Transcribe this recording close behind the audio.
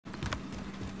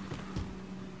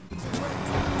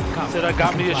Said I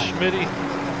got me a Schmitty.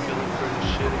 Feeling pretty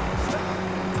shitty.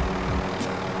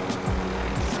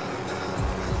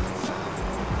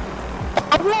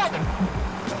 I'm running!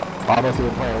 I must have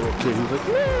been playing a little kid. He's like,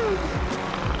 woo!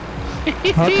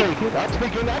 I'll take it. I'll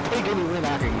take any win I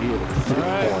can get.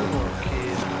 Alright, come on,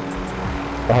 kid.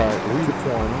 Alright,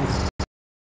 redeploying.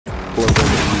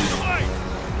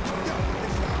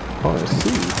 Oh, I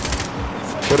see.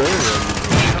 What area are you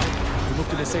in? We move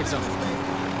to the safe zone.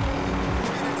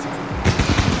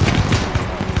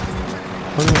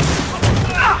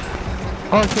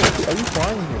 Oh, I can't see. Are you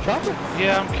flying in your chopper?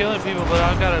 Yeah, I'm killing people, but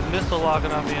I've got a missile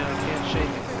locking on me and I can't shake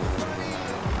it.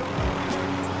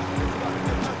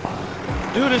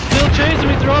 Dude, it's still chasing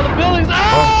me through all the buildings.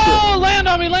 Oh, land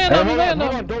on me, land on me, land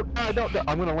on me. Don't die, don't die.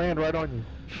 I'm gonna land right on you.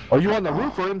 Are you on the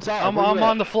roof or inside? I'm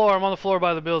on the floor. I'm on the floor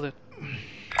by the building.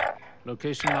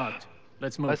 Location marked.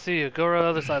 Let's move. I see you. Go around the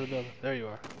other side of the building. There you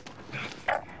are.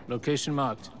 Location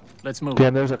marked. Let's move.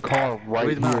 Damn, there's a car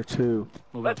right here too.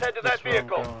 Let's head to that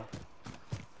vehicle.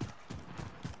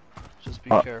 Just be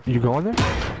careful. You going there?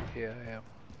 Yeah, I am.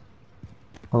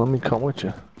 Well, let me come with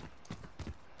you.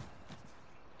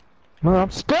 Man,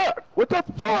 I'm stuck! What the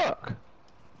fuck?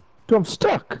 Dude, I'm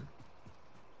stuck.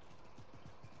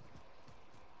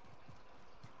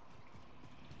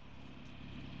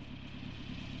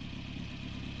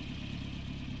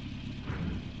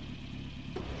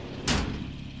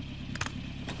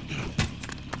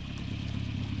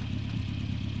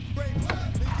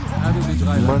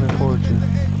 I'm running towards you.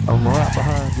 I'm right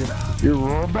behind you.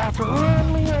 You're about to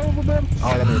run me over, man.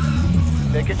 Alright, I'm in.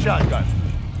 Take a shotgun.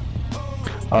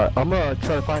 Alright, I'm gonna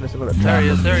try to find us another tower. There he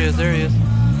is, there he is, there he is.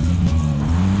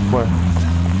 Where?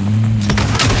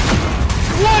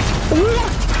 What?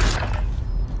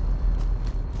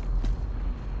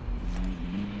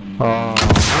 Oh,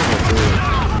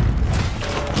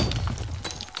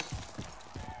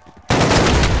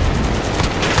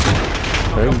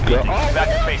 there you go. Back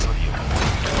to base with you.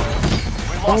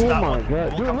 We lost that one.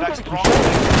 God. We'll come back strong.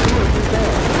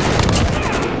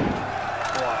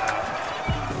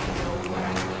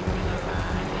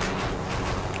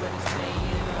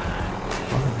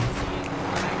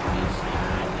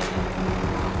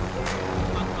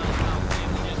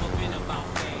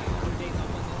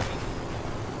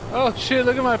 Oh shit,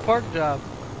 look at my park job.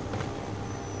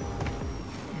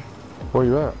 Where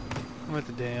you at? I'm at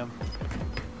the dam.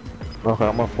 Okay,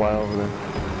 I'm gonna fly over there.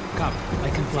 Cop, I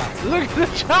can fly. Look at the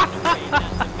job!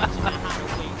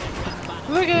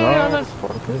 Look at it on the...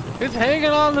 It's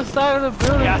hanging on the side of the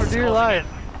building for dear life.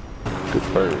 Good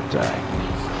birds,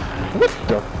 What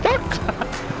the fuck?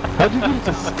 How'd you get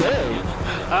to stay?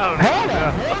 I don't know. How the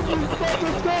hell did you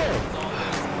fucking stay?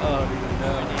 I don't even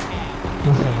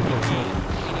know.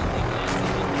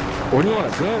 Where do you want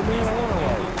to go, man? I want to,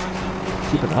 like,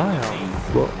 keep an eye out.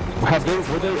 Well,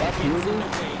 were they up here, dude?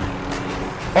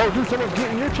 Oh, dude, someone's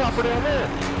getting your chopper down there.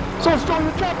 Someone's throwing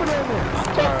your chopper down there.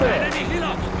 Stop that.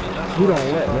 You don't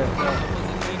let that.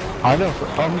 I know.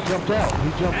 Oh, he jumped out. He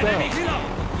jumped out.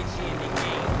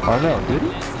 I know. Did he?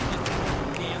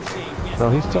 No,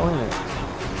 he's still in it.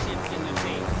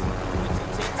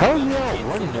 How are you all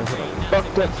running this? Fuck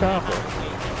that chopper.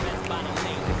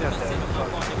 He got that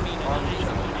fucking army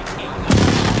shot.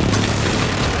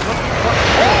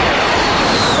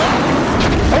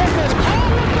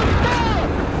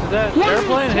 Did that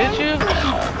airplane hit you?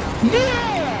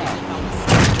 Yeah!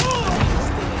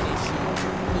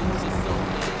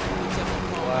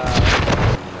 Wow.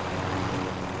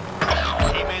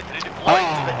 Teammate redeployed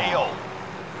to the AO.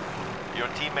 Your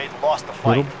teammate lost the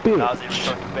fight. Now they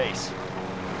return to base.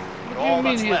 What do you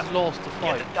mean he has lost the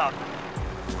fight? Get it done.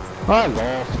 I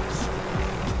lost.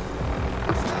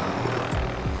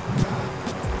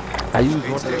 I used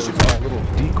one of those little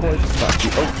decoys.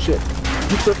 Oh shit.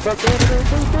 Get the fuck out of there,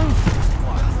 dude.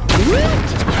 What?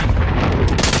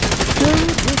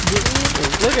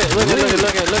 Look at.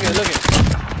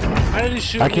 How did he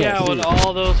shoot me out with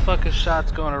all those fucking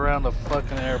shots going around the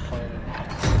fucking airplane?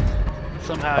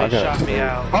 Somehow he shot me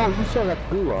out. Oh, you still got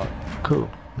the gulag. Cool.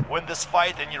 Win this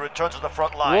fight and you return to the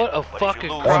front line. What a fucking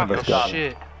crock of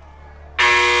shit.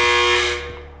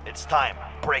 It's time.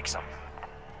 Break some.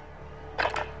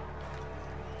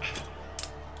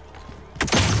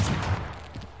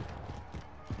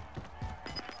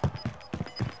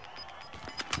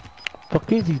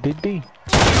 Fuck is he, did he?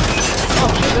 Oh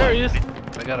shit, there he is.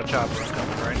 I got a chopper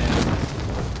coming right now.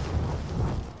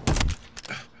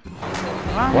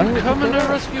 I'm coming to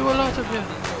rescue a lot of you.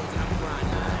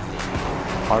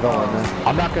 I don't know, man.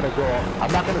 I'm not gonna go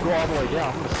all the way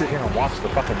down. I'm gonna sit here and watch the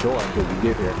fucking door until we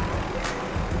get here.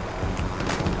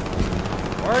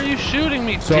 Why are you shooting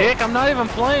me, dick? I'm not even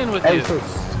playing with you.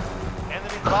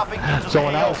 dropping into So the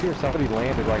when I AO. was here, somebody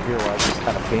landed right here where I just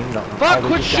kind of pinged them. Fuck,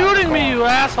 quit shooting me, you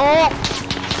asshole!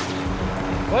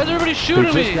 Why is everybody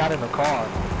shooting They just me? got in the car.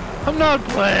 I'm not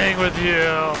playing with you.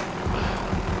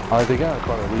 Oh, they got in the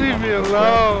car. Leave me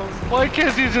alone. Why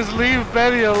can't you just leave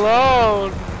Betty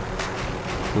alone?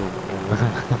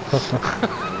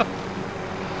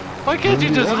 Why can't you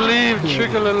just leave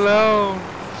Trickle alone?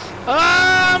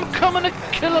 I'm coming to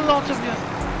kill a lot of you.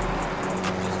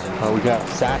 Oh, we got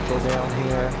Satchel down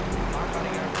here.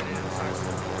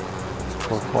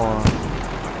 So far,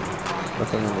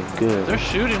 nothing really good. They're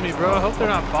shooting me, bro. I hope they're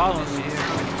not following me here.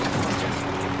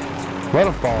 Let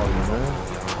them follow you,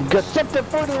 man. You got something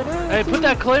for them. Hey, put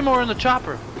that claymore in the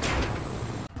chopper.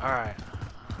 Alright.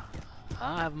 I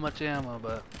don't have much ammo,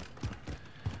 but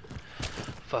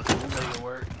fuck it, we'll make it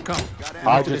work. Come.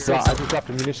 I just dropped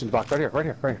a munitions box right here.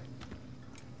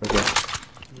 Okay.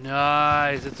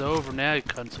 Nice, it's over now, you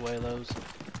Consuelos.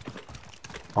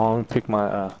 I'll pick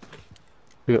my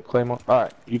pick up Claymore.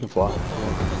 Alright, you can fly.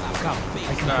 Come.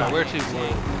 I can Alright, fly. we're too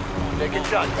low. Take a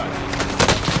shot, guys.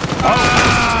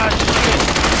 Ah, shit!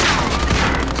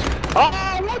 Oh,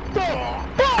 what the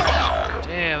fuck?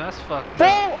 Damn, that's fucked Full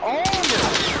up. armor!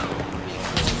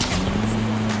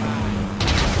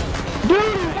 Dude,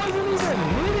 it wasn't even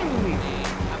hitting me!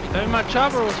 Maybe my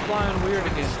chopper was flying weird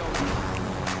again.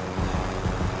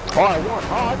 Oh, I won.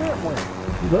 Oh, I didn't win.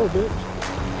 You know, bitch.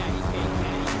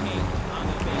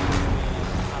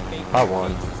 I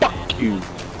won. Fuck you.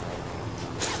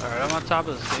 Alright, I'm on top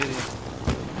of the stadium.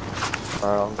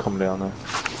 Alright, I'm coming down there.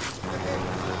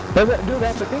 Dude,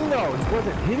 that's the thing though. He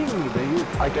wasn't hitting me, but he was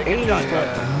like aiming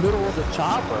at the middle of the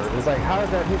chopper. It's like, how did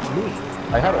that hit me?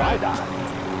 Like, how do I die? I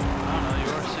don't know, you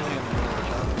were sitting in the middle of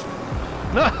the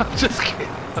chopper. No, I'm just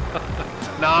kidding.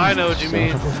 No, I know what you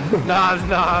mean. No,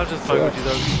 I was just fucking with you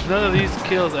though. None of these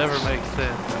kills ever make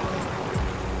sense.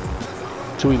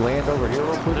 Should we land over here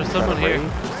real quick? There's someone here.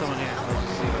 There's someone here. Let's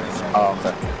just see there. Oh,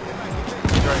 okay.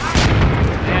 He's right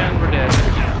here. And we're dead.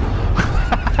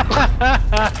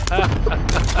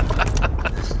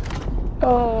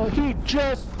 Oh, he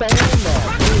just found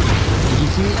that. Did you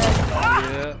see that?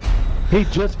 Yeah. He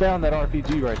just found that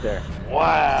RPG right there.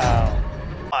 Wow.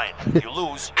 Fine. You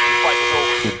lose, the fight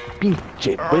is over.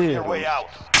 Pinche Earn your way out.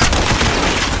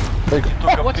 Like, You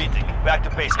took a beating. Back to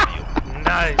base with you.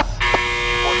 Nice.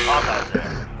 What's hot out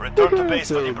there? Return to base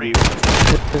for debrief.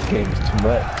 this game is too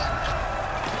much.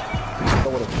 I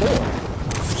would have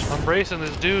thought. I'm racing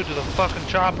this dude to the fucking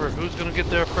chopper. Who's gonna get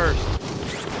there first?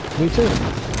 Me too.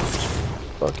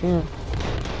 Fuck him.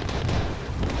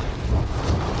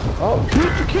 Oh,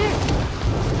 shoot the kid!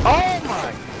 Oh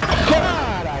my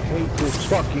god, I hate this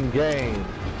fucking game.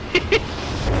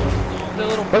 The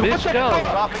little Hey, bitch what the go. fuck?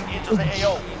 Dropping into the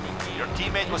AO. Your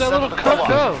teammate was Where'd that sent to little the cunt gulag.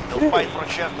 go? They'll fight for a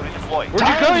chance to redeploy. Where'd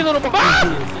you go, you little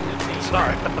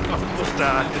Sorry, I almost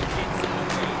died.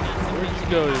 Where'd you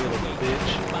go, you little bitch?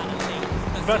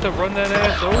 I'm about to run that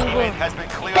ass Teammate over. has been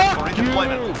cleared for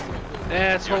redeployment.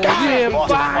 Asshole, Your teammate yeah, lost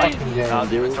the bye. fight. Now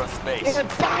they return to base. Yeah,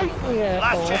 bite me,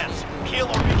 Last asshole. chance. Kill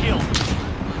or be killed.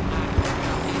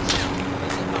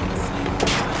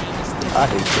 I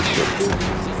hate this shit, dude.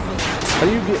 How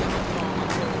do you get...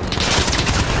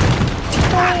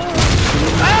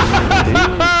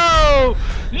 Oh!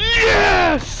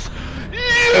 Yes!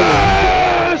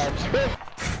 Yes!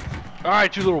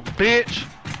 Alright, you little bitch.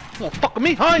 You wanna fuck with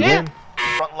me, huh? Yeah?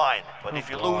 Front line, but if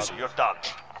you lose, you're done.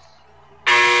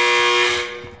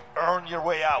 Earn your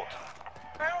way out.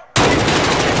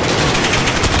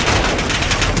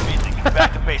 Beating.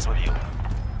 Back to base with you.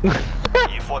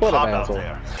 You fought What an hard out asshole.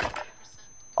 there.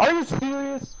 Are you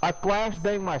serious? I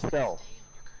flashbang myself.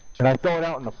 And I throw it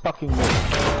out in the fucking middle.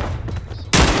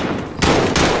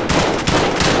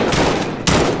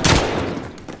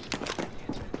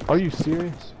 Are you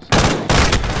serious?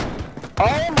 Oh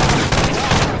my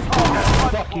god! I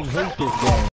fucking hate this game.